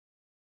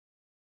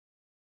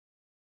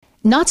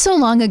Not so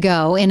long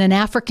ago, in an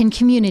African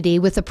community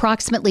with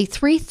approximately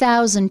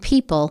 3,000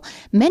 people,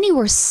 many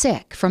were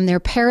sick from their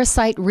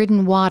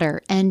parasite-ridden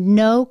water, and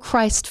no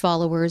Christ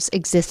followers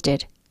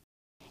existed.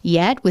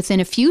 Yet, within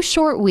a few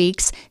short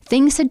weeks,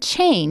 things had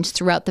changed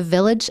throughout the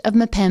village of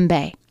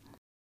Mpembe.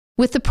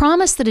 With the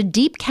promise that a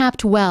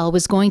deep-capped well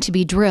was going to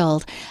be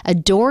drilled, a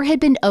door had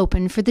been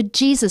opened for the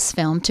Jesus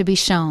film to be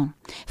shown.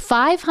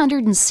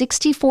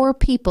 564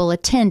 people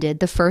attended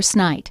the first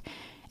night,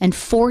 and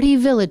 40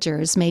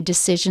 villagers made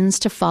decisions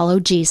to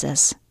follow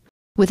Jesus.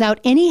 Without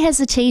any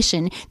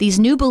hesitation, these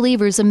new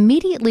believers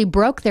immediately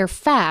broke their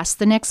fast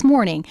the next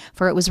morning,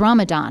 for it was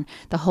Ramadan,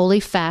 the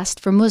holy fast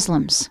for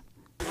Muslims.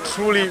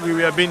 Truly,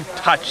 we have been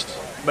touched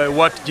by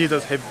what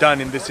Jesus had done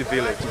in this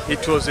village.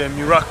 It was a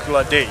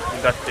miraculous day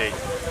in that day.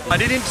 I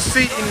didn't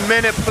see in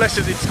many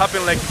places it's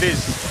happened like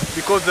this,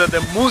 because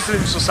the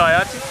Muslim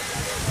society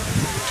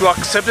to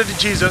accepted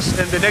Jesus,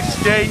 and the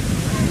next day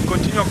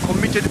continue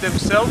committed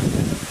themselves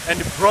and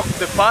broke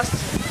the fast.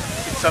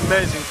 It's an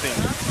amazing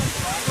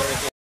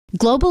thing.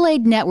 Global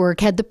Aid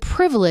Network had the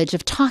privilege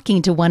of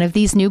talking to one of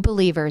these new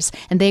believers,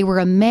 and they were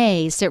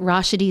amazed at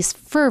Rashidi's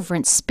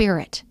fervent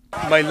spirit.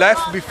 My life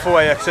before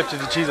I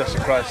accepted Jesus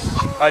Christ,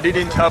 I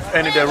didn't have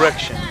any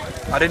direction.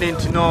 I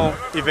didn't know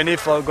even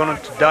if I was going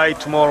to die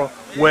tomorrow,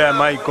 where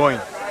am I going?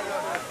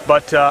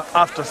 But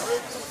after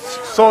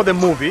saw the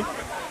movie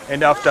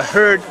and after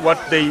heard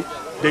what they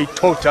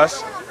taught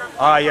us,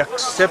 I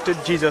accepted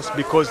Jesus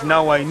because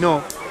now I know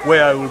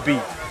where I will be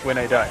when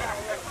I die.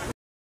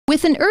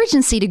 With an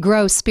urgency to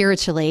grow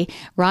spiritually,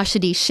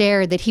 Rashidi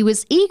shared that he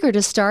was eager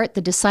to start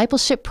the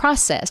discipleship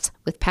process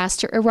with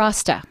Pastor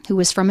Erasta, who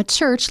was from a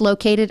church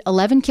located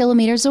 11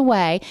 kilometers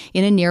away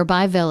in a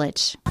nearby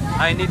village.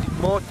 I need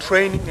more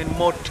training and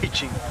more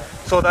teaching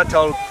so that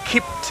I'll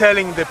keep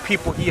telling the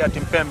people here at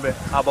Mpembe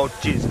about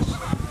Jesus.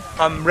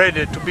 I'm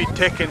ready to be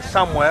taken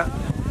somewhere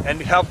and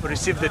help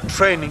receive the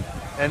training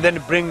and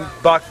then bring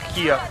back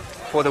here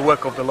for the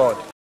work of the Lord.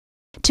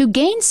 To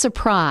gain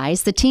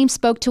surprise, the team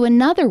spoke to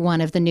another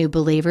one of the new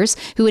believers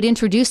who had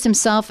introduced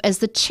himself as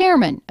the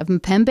chairman of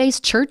Mpembe's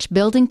church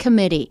building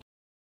committee.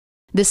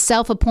 This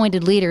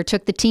self-appointed leader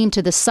took the team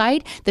to the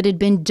site that had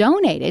been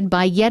donated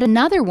by yet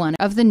another one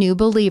of the new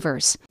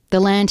believers. The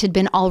land had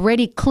been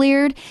already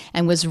cleared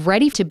and was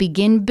ready to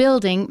begin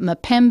building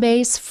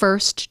Mpembe's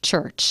first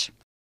church.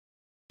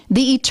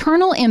 The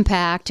eternal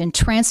impact and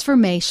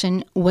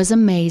transformation was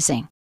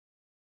amazing.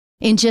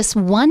 In just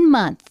 1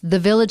 month, the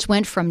village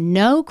went from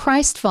no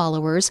Christ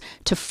followers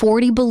to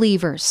 40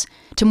 believers,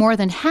 to more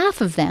than half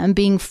of them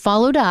being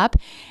followed up,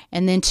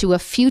 and then to a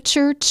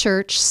future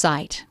church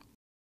site.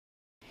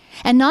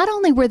 And not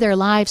only were their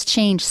lives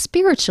changed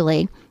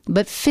spiritually,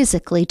 but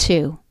physically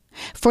too.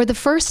 For the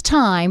first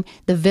time,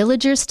 the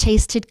villagers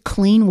tasted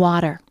clean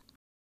water.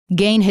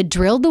 Gain had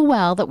drilled the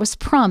well that was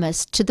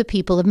promised to the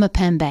people of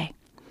Mpembe.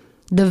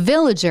 The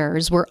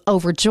villagers were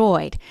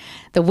overjoyed.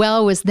 The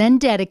well was then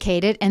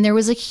dedicated, and there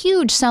was a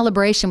huge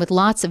celebration with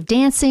lots of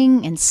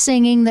dancing and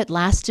singing that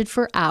lasted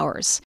for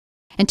hours.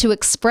 And to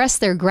express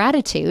their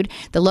gratitude,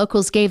 the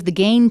locals gave the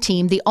Gain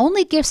team the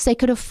only gifts they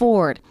could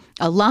afford: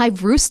 a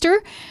live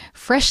rooster,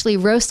 freshly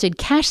roasted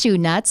cashew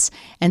nuts,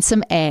 and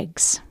some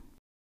eggs.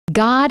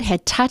 God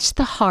had touched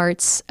the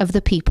hearts of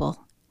the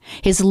people.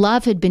 His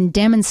love had been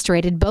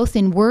demonstrated both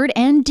in word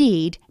and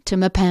deed to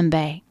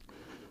Mpembe.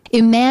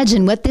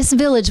 Imagine what this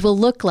village will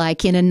look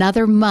like in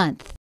another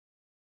month,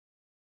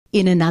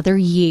 in another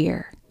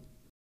year.